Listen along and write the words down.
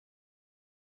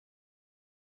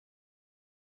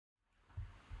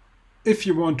If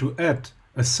you want to add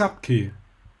a subkey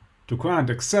to grant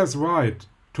access right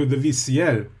to the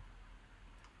VCL,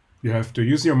 you have to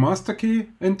use your master key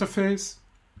interface.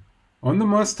 On the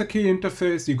master key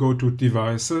interface, you go to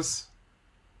Devices,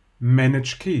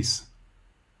 Manage Keys.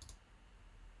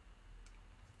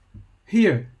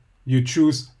 Here you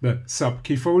choose the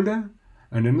subkey folder,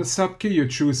 and in the subkey you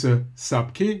choose a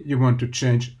subkey you want to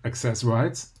change access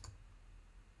rights.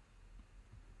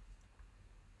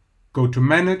 Go to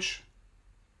Manage.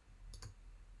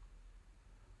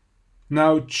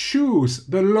 Now choose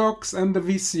the locks and the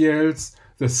VCLs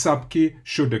the subkey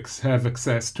should have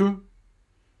access to.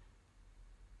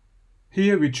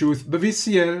 Here we choose the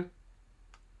VCL.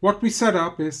 What we set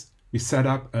up is, we set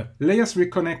up a layer 3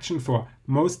 connection for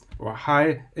most or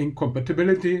high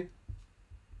incompatibility.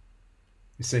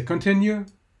 We say continue.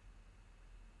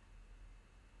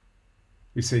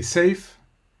 We say save.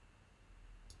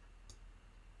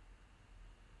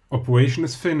 Operation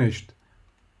is finished.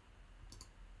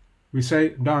 We say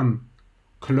done.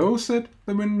 Close it,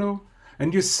 the window,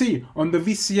 and you see on the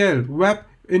VCL web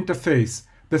interface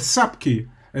the subkey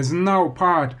is now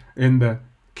part in the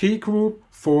key group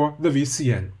for the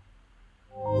VCL.